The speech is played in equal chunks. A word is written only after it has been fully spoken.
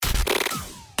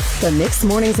The Mixed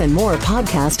Mornings and More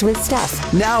podcast with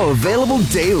Steph. Now available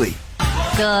daily.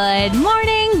 Good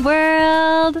morning,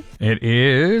 world. It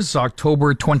is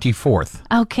October 24th.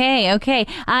 Okay.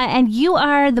 And you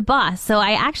are the boss, so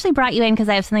I actually brought you in because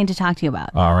I have something to talk to you about.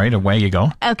 All right, away you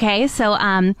go. Okay, so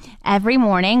every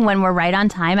morning when we're right on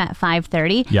time at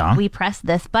 5:30, we press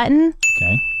this button.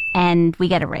 Okay. And we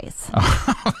get a raise.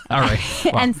 All right.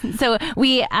 Well. And so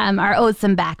we are owed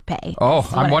some back pay. Oh,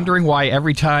 I'm wondering why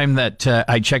every time that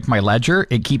I check my ledger,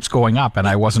 it keeps going up, and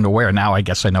I wasn't aware. Now I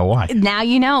guess I know why. Now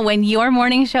you know. When your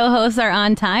morning show hosts are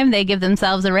on time, they give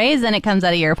themselves a raise, and it comes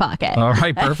out of your pocket. All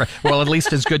right, perfect. Well, at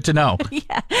least it's good to know.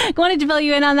 Yeah. Wanted to fill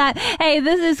you in on that. Hey,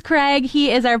 this is Craig.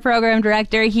 He is our program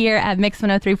director here at Mix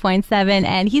 103.7,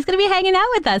 and he's going to be hanging out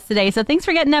with us today. So thanks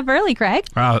for getting up early, Craig.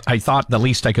 I thought the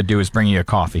least I could do is bring you a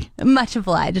coffee. Much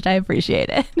obliged. I appreciate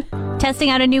it.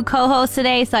 Testing out a new co-host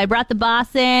today, so I brought the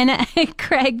boss in.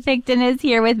 Craig Picton is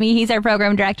here with me. He's our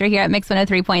program director here at Mix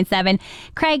 103.7.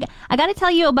 Craig, I got to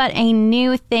tell you about a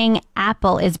new thing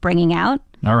Apple is bringing out.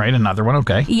 All right, another one.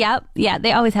 Okay. Yep. Yeah,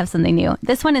 they always have something new.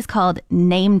 This one is called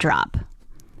Name Drop,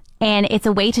 and it's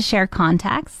a way to share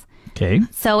contacts. Okay.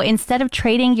 So instead of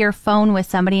trading your phone with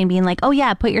somebody and being like, "Oh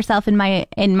yeah, put yourself in my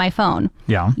phone,"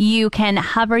 you can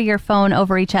hover your phone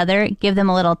over each other, give them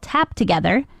a little tap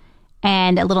together,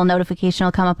 and a little notification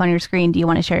will come up on your screen. Do you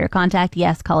want to share your contact?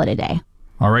 Yes, call it a day.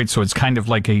 All right, so it's kind of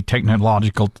like a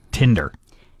technological Tinder.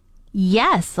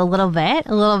 Yes, a little bit.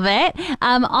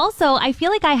 Also, I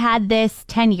feel like I had this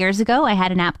 10 years ago. I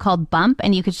had an app called Bump,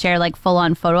 and you could share like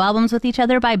full-on photo albums with each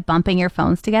other by bumping your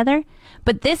phones together.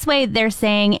 But this way, they're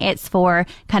saying it's for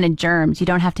kind of germs. You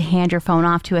don't have to hand your phone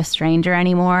off to a stranger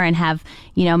anymore and have,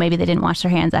 maybe they didn't wash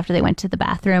their hands after they went to the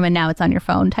bathroom and now it's on your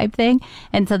phone type thing.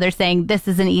 And so they're saying this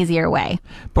is an easier way.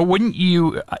 But wouldn't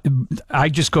you, I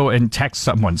just go and text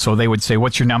someone. So they would say,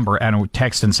 what's your number? And I would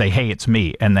text and say, hey, it's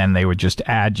me. And then they would just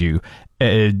add you.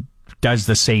 It does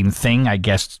the same thing, I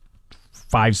guess,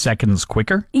 5 seconds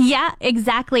quicker? Yeah,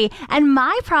 exactly. And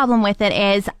my problem with it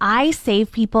is I save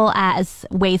people as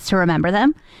ways to remember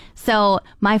them. So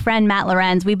my friend Matt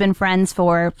Lorenz, we've been friends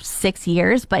for 6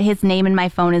 years, but his name in my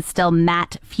phone is still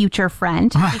Matt Future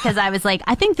Friend because I was like,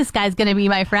 I think this guy's going to be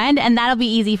my friend and that'll be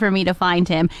easy for me to find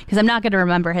him because I'm not going to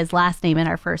remember his last name in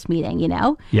our first meeting,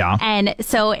 Yeah. And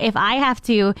so if I have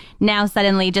to now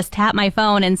suddenly just tap my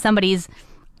phone and somebody's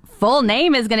full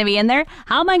name is going to be in there,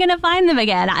 how am I going to find them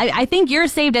again? I think you're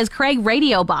saved as Craig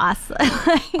Radio Boss.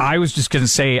 I was just going to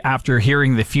say, after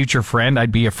hearing the Future Friend,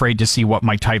 I'd be afraid to see what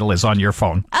my title is on your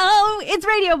phone. Oh, it's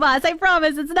Radio Boss. I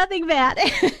promise. It's nothing bad.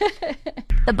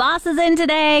 The boss is in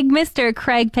today. Mr.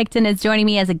 Craig Picton is joining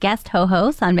me as a guest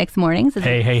host on Mixed Mornings.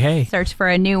 Hey. Search for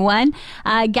a new one.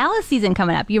 Gala season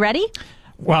coming up. You ready?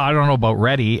 Well, I don't know about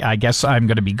ready. I guess I'm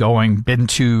going to be been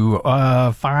to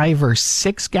 5 or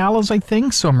 6 galas, I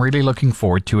think. So I'm really looking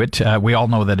forward to it. We all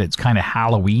know that it's kind of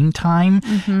Halloween time,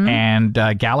 and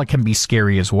gala can be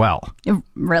scary as well.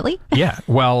 Really? Yeah.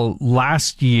 Well,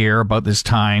 last year, about this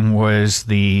time, was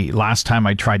the last time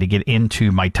I tried to get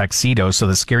into my tuxedo. So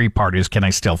the scary part is, can I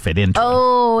still fit into it?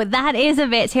 Oh, that is a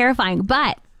bit terrifying.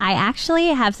 But I actually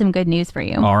have some good news for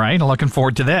you. All right. I'm looking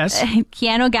forward to this.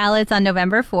 Piano Gala, it's on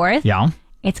November 4th. Yeah.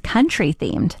 It's country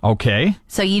themed. Okay.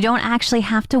 So you don't actually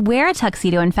have to wear a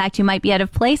tuxedo. In fact, you might be out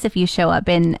of place if you show up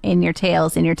in your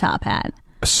tails, in your top hat.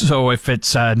 So if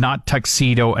it's not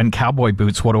tuxedo and cowboy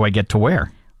boots, what do I get to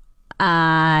wear?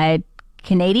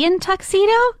 Canadian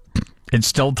tuxedo? It's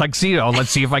still tuxedo. Let's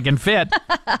see if I can fit.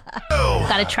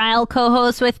 Got a trial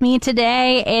co-host with me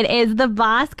today. It is the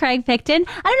boss, Craig Picton.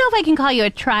 I don't know if I can call you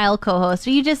a trial co-host.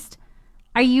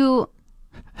 Are you...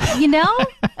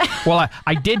 Well,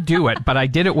 I did do it, but I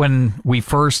did it when we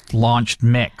first launched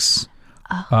Mix.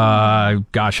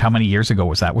 Gosh, how many years ago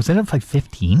was that? Was it like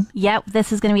 15? Yep,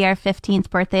 this is going to be our 15th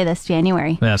birthday this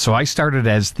January. Yeah, so I started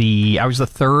I was the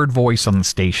third voice on the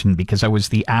station because I was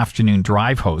the afternoon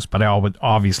drive host, but I would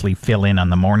obviously fill in on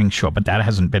the morning show, but that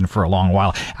hasn't been for a long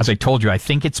while. As I told you, I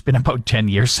think it's been about 10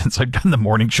 years since I've done the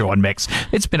morning show on Mix.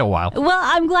 It's been a while. Well,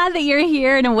 I'm glad that you're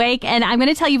here and awake, and I'm going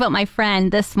to tell you about my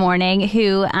friend this morning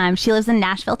who, she lives in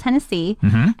Nashville, Tennessee,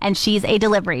 and she's a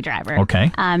delivery driver.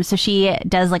 Okay. So she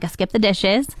does like a skip the dishes,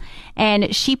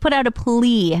 and she put out a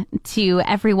plea to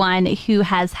everyone who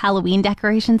has Halloween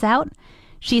decorations out.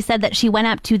 She said that she went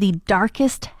up to the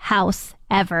darkest house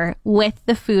ever with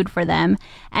the food for them.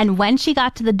 And when she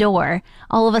got to the door,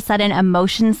 all of a sudden a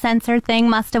motion sensor thing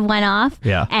must have went off.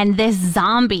 Yeah. And this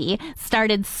zombie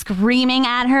started screaming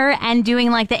at her and doing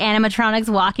like the animatronics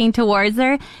walking towards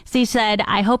her. So she said,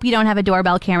 I hope you don't have a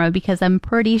doorbell camera because I'm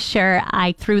pretty sure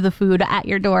I threw the food at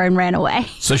your door and ran away.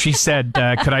 So she said,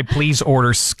 could I please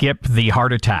order Skip the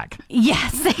heart attack?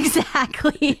 Yes,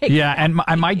 exactly. Yeah, and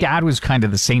my dad was kind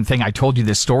of the same thing. I told you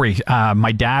this story.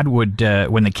 My dad would,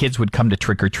 when the kids would come to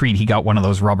trick or treat, he got one of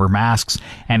those rubber masks,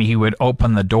 and he would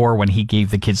open the door when he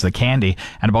gave the kids the candy,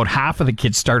 and about half of the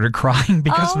kids started crying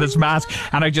because of this mask.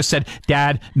 And I just said,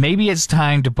 Dad, maybe it's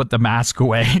time to put the mask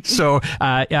away. So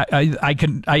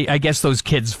I guess those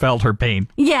kids felt her pain.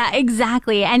 Yeah,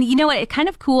 exactly. And you know what? It's kind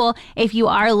of cool if you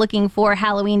are looking for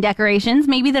Halloween decorations,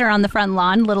 maybe that are on the front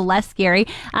lawn, a little less scary.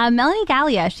 Melanie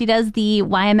Gallia, she does the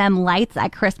YMM lights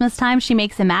at Christmas time. She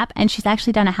makes a map, and she's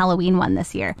actually done a Halloween one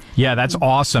this year. Yeah, that's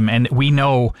awesome. And we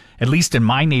know, at least in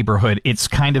my neighborhood, it's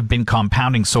kind of been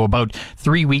compounding. So about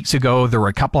 3 weeks ago, there were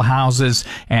a couple houses,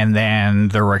 and then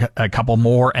there were a couple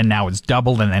more, and now it's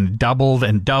doubled, and then doubled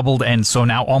and doubled. And so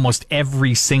now almost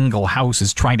every single house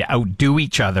is trying to outdo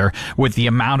each other with the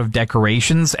amount of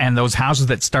decorations. And those houses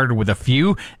that started with a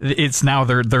few, it's now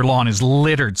their lawn is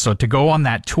littered. So to go on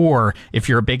that tour, if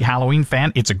you're a big Halloween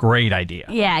fan, it's a great idea.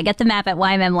 Yeah, get the map at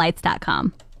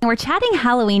ymmlights.com. We're chatting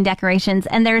Halloween decorations,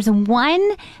 and there's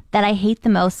one that I hate the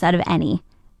most out of any.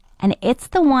 And it's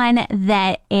the one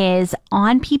that is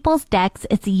on people's decks.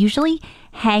 It's usually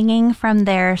hanging from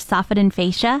their soffit and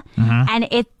fascia. And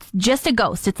it's just a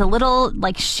ghost. It's a little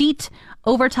like sheet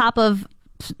over top of,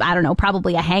 I don't know,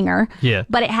 probably a hanger. Yeah.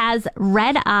 But it has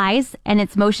red eyes and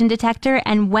it's motion detector.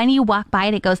 And when you walk by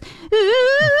it, it goes,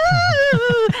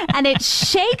 and it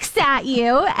shakes at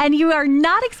you and you are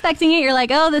not expecting it. You're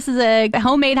like, oh, this is a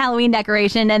homemade Halloween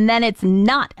decoration. And then it's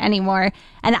not anymore.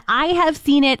 And I have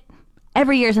seen it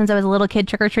every year since I was a little kid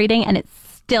trick-or-treating, and it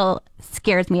still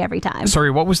scares me every time. Sorry,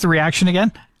 what was the reaction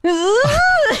again?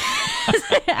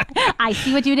 I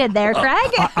see what you did there,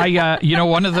 Craig.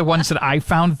 One of the ones that I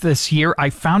found this year, I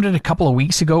found it a couple of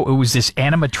weeks ago. It was this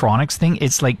animatronics thing.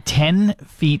 It's like 10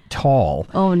 feet tall.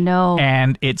 Oh, no.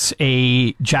 And it's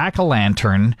a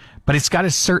jack-o'-lantern, but it's got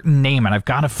a certain name, and I've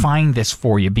got to find this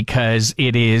for you because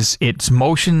it's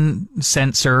motion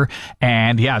sensor,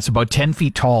 and yeah, it's about 10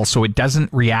 feet tall, so it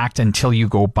doesn't react until you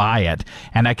go by it.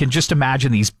 And I can just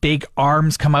imagine these big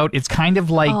arms come out. It's kind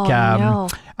of like,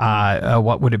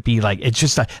 what would it be like? It's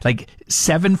just like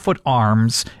 7-foot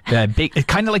arms, big,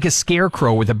 kind of like a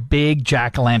scarecrow with a big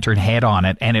jack-o'-lantern head on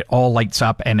it, and it all lights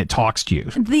up and it talks to you.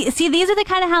 See, these are the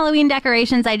kind of Halloween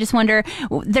decorations I just wonder.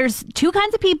 There's two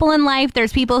kinds of people in life.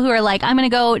 There's people who are like, I'm going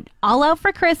to go all out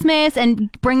for Christmas and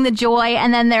bring the joy.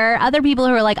 And then there are other people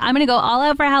who are like, I'm going to go all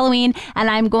out for Halloween and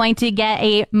I'm going to get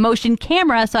a motion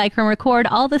camera so I can record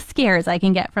all the scares I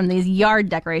can get from these yard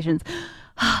decorations.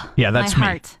 Yeah, that's my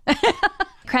heart.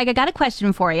 Craig, I got a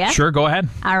question for you. Sure, go ahead.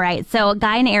 All right. So a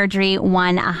guy in Airdrie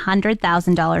won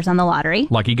 $100,000 on the lottery.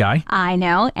 Lucky guy. I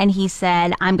know. And he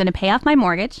said, I'm going to pay off my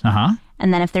mortgage. Uh-huh.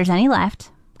 And then if there's any left,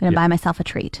 I'm going to buy myself a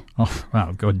treat. Oh,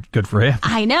 wow. Good for him.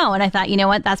 I know. And I thought, you know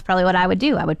what? That's probably what I would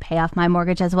do. I would pay off my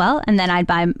mortgage as well. And then I'd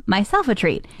buy myself a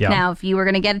treat. Yeah. Now, if you were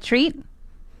going to get a treat.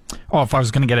 Oh, if I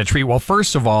was going to get a treat, well,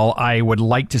 first of all, I would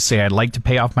like to say I'd like to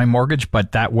pay off my mortage,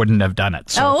 but that wouldn't have done it.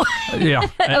 So,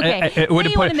 okay. It would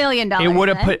have put $1 million. It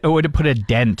would have put a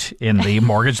dent in the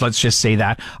mortgage. Let's just say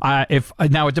that.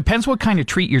 Now it depends what kind of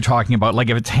treat you're talking about. Like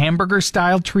if it's hamburger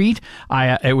style treat,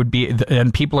 it would be,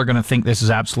 and people are going to think this is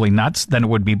absolutely nuts. Then it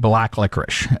would be black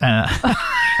licorice.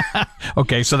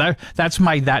 Okay, so that's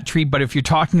that treat. But if you're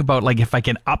talking about like if I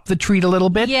can up the treat a little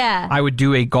bit, yeah, I would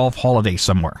do a golf holiday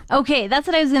somewhere. Okay, that's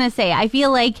what I was going to say. I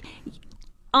feel like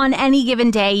on any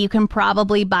given day, you can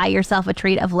probably buy yourself a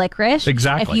treat of licorice.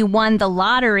 Exactly. If you won the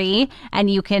lottery and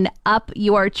you can up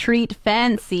your treat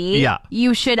fancy, yeah,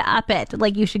 you should up it.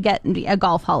 Like you should get a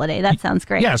golf holiday. That sounds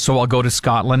great. Yeah, so I'll go to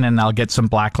Scotland and I'll get some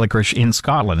black licorice in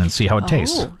Scotland and see how it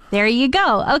tastes. There you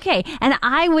go. Okay. And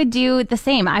I would do the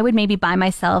same. I would maybe buy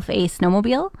myself a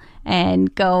snowmobile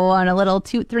and go on a little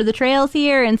toot through the trails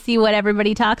here and see what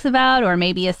everybody talks about, or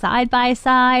maybe a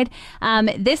side-by-side.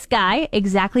 This guy,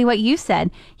 exactly what you said.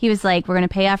 He was like, we're going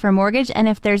to pay off our mortgage, and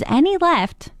if there's any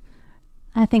left,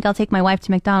 I think I'll take my wife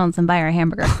to McDonald's and buy her a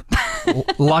hamburger.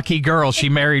 Lucky girl. She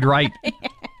married right.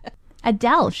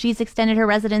 Adele, she's extended her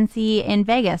residency in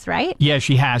Vegas, right? Yeah,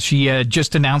 she has. She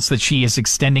just announced that she is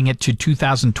extending it to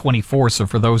 2024. So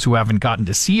for those who haven't gotten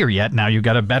to see her yet, now you've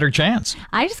got a better chance.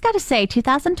 I just got to say,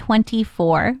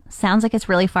 2024 sounds like it's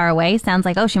really far away. Sounds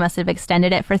like, oh, she must have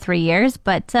extended it for 3 years,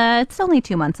 but it's only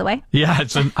 2 months away. Yeah,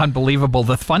 it's unbelievable.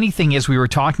 The funny thing is we were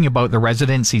talking about the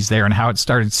residencies there and how it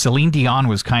started. Celine Dion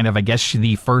was kind of, I guess,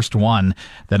 the first one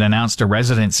that announced a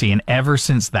residency. And ever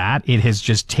since that, it has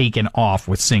just taken off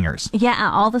with singers. Yeah,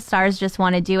 all the stars just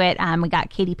want to do it. We got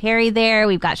Katy Perry there.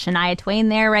 We've got Shania Twain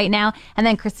there right now. And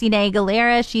then Christina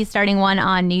Aguilera, she's starting one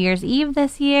on New Year's Eve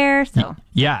this year. So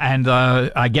yeah, and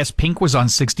I guess Pink was on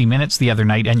 60 Minutes the other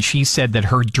night, and she said that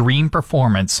her dream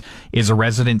performance is a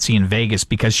residency in Vegas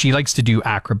because she likes to do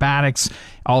acrobatics,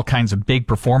 all kinds of big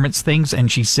performance things. And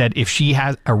she said if she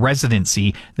has a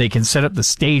residency, they can set up the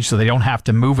stage so they don't have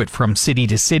to move it from city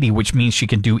to city, which means she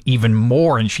can do even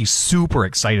more. And she's super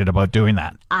excited about doing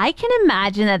that. I can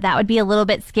imagine that would be a little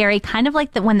bit scary, kind of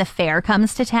like when the fair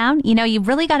comes to town. You know, you've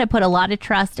really got to put a lot of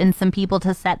trust in some people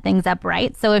to set things up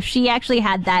right. So if she actually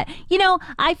had that, you know,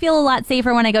 I feel a lot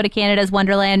safer when I go to Canada's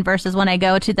Wonderland versus when I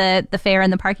go to the fair in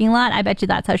the parking lot. I bet you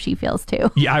that's how she feels too.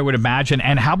 Yeah, I would imagine.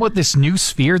 And how about this new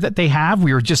sphere that they have?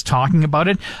 We were just talking about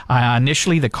it.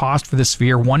 Initially, the cost for the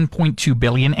sphere, $1.2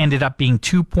 billion, ended up being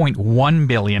 $2.1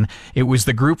 billion. It was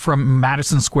the group from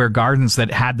Madison Square Gardens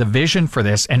that had the vision for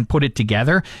this and put it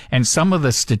together. And some of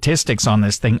the statistics on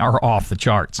this thing are off the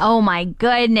charts. Oh my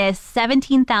goodness.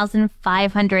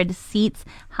 17,500 seats,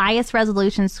 highest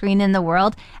resolution screen in the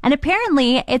world. And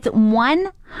apparently it's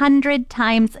 100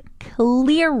 times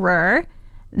clearer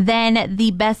than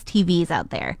the best TVs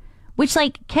out there. Which,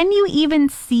 like, can you even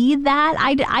see that?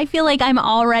 I feel like I'm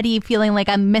already feeling like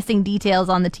I'm missing details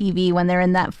on the TV when they're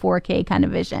in that 4K kind of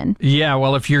vision. Yeah,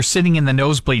 well, if you're sitting in the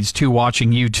nosebleeds too,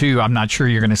 watching U2, I'm not sure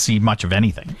you're going to see much of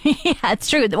anything. Yeah, it's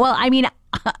true. Well, I mean,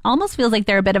 almost feels like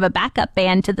they're a bit of a backup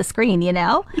band to the screen, you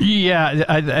know?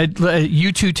 Yeah,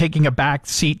 you two taking a back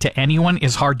seat to anyone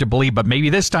is hard to believe, but maybe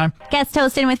this time. Guest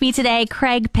hosting with me today,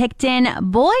 Craig Picton.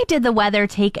 Boy, did the weather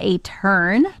take a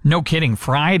turn. No kidding.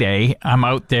 Friday, I'm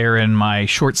out there in my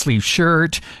short sleeve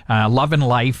shirt, loving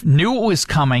life. Knew it was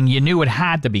coming. You knew it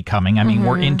had to be coming. I mean,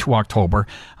 we're into October,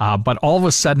 but all of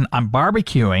a sudden I'm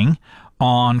barbecuing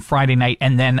on Friday night,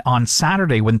 and then on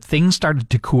Saturday when things started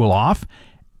to cool off,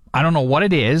 I don't know what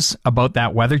it is about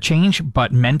that weather change,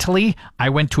 but mentally, I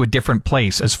went to a different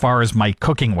place as far as my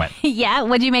cooking went. Yeah,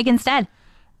 what'd you make instead?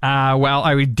 Well,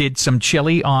 I did some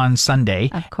chili on Sunday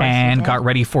and got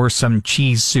ready for some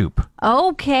cheese soup.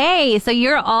 Okay, so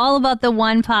you're all about the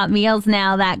one-pot meals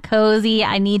now, that cozy,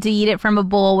 I need to eat it from a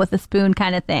bowl with a spoon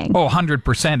kind of thing. Oh,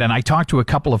 100%. And I talked to a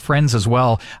couple of friends as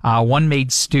well. One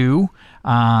made stew.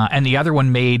 And the other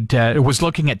one was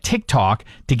looking at TikTok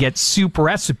to get soup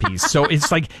recipes. So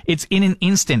it's like, it's in an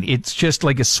instant. It's just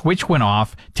like a switch went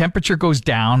off, temperature goes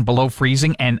down below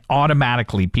freezing, and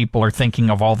automatically people are thinking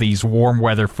of all these warm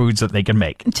weather foods that they can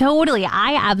make. Totally.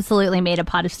 I absolutely made a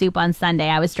pot of soup on Sunday.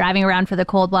 I was driving around for the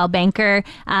Coldwell Banker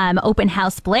open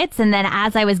house splits. And then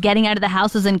as I was getting out of the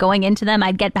houses and going into them,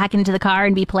 I'd get back into the car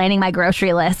and be planning my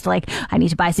grocery list. Like, I need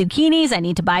to buy zucchinis. I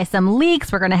need to buy some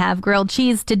leeks. We're going to have grilled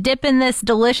cheese to dip in this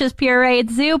delicious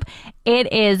pureed soup.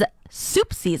 It is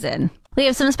soup season. We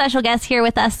have some special guests here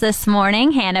with us this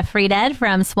morning. Hannah Frieded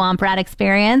from Swamp Rat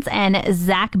Experience and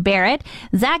Zach Barrett.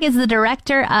 Zach is the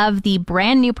director of the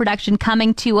brand new production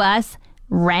coming to us,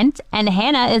 Rent, and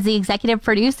Hannah is the executive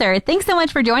producer. Thanks so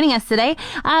much for joining us today.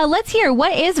 Let's hear,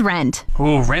 what is Rent?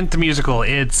 Oh, Rent the musical.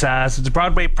 It's a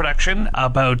Broadway production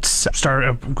about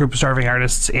a group of starving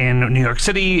artists in New York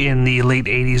City in the late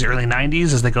 80s, early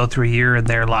 90s as they go through a year in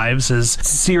their lives as a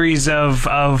series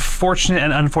of fortunate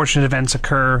and unfortunate events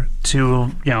occur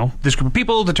to, this group of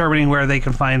people, determining where they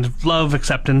can find love,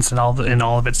 acceptance, and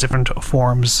all of its different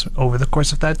forms over the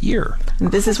course of that year.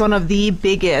 This is one of the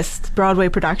biggest Broadway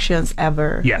productions ever.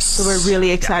 Yes. So we're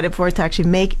really excited for it to actually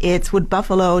make its Wood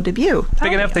Buffalo debut.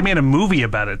 Big enough, they made a movie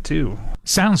about it, too.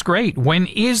 Sounds great. When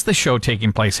is the show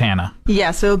taking place, Hannah?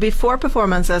 Yeah, so it'll be 4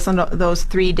 performances on those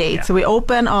 3 dates. Yeah. So we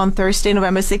open on Thursday,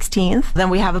 November 16th. Then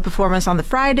we have a performance on the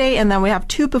Friday, and then we have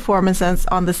 2 performances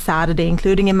on the Saturday,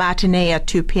 including a matinee at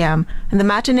 2 p.m. And the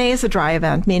matinee is a dry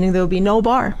event, meaning there will be no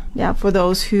bar. Yeah, for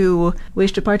those who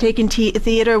wish to partake in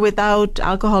theater without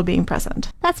alcohol being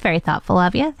present. That's very thoughtful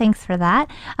of you. Thanks for that.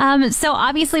 So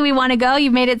obviously we want to go.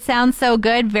 You've made it sound so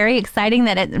good. Very exciting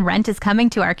that Rent is coming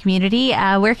to our community.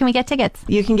 Where can we get tickets?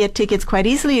 You can get tickets quite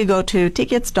easily. You go to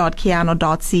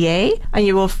tickets.kiano.ca and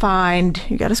you will find,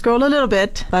 you got to scroll a little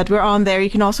bit, but we're on there. You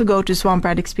can also go to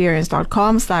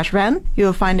swampratexperience.com/rent.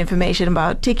 You'll find information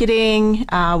about ticketing.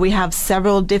 We have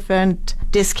several different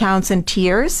discounts and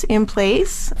tiers in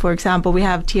place. For example, we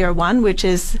have tier 1, which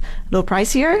is a little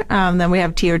pricier. Then we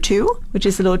have tier 2, which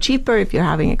is a little cheaper if you're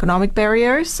having economic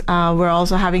barriers. We're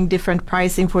also having different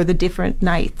pricing for the different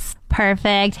nights.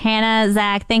 Perfect. Hannah,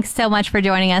 Zach, thanks so much for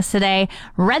joining us today.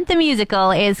 Rent the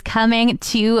Musical is coming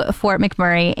to Fort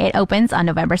McMurray. It opens on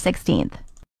November 16th.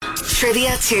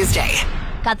 Trivia Tuesday.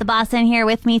 Got the boss in here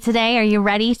with me today. Are you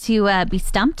ready to be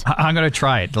stumped? I'm going to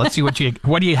try it. Let's see what do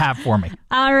you have for me?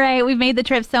 All right. We've made the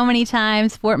trip so many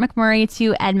times. Fort McMurray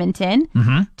to Edmonton.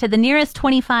 To the nearest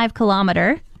 25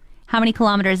 kilometer. How many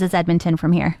kilometers is Edmonton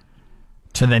from here?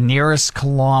 To the nearest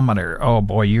kilometer. Oh,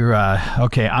 boy. You're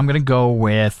okay. I'm going to go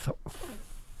with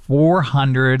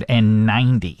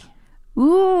 490.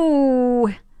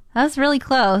 Ooh. That was really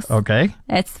close. Okay.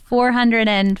 It's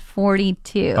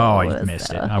 442. Oh, I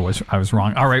missed it. I was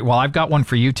wrong. All right. Well, I've got one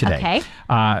for you today. Okay.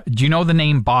 Do you know the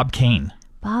name Bob Kane?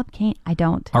 Bob Kane? I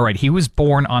don't. All right. He was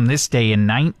born on this day in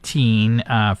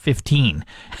 1915,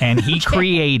 and he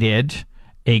created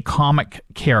a comic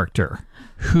character.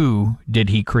 Who did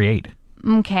he create?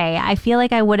 Okay. I feel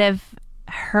like I would have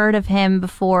heard of him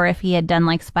before if he had done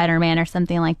like Spider-Man or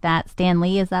something like that. Stan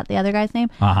Lee, is that the other guy's name?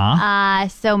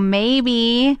 So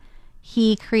maybe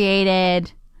he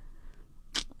created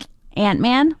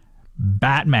Ant-Man?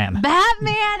 Batman. Oh,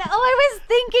 I was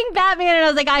thinking Batman and I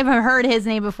was like, I've heard his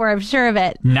name before. I'm sure of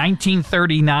it.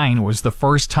 1939 was the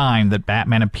first time that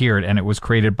Batman appeared, and it was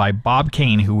created by Bob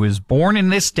Kane, who was born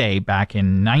in this day back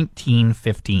in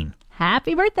 1915.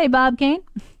 Happy birthday, Bob Kane.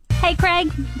 Hey,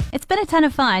 Craig, it's been a ton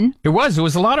of fun. It was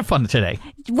a lot of fun today.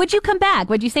 Would you come back?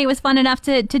 Would you say it was fun enough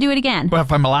to do it again? Well,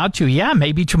 if I'm allowed to, yeah,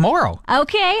 maybe tomorrow.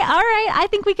 Okay, all right. I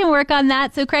think we can work on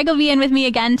that. So Craig will be in with me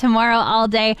again tomorrow all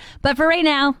day. But for right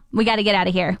now, we got to get out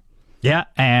of here. Yeah,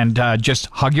 and just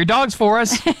hug your dogs for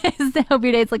us. Hope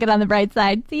your day's looking on the bright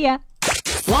side. See ya.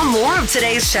 Want more of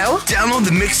today's show? Download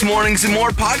the Mixed Mornings and More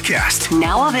podcast.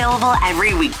 Now available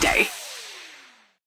every weekday.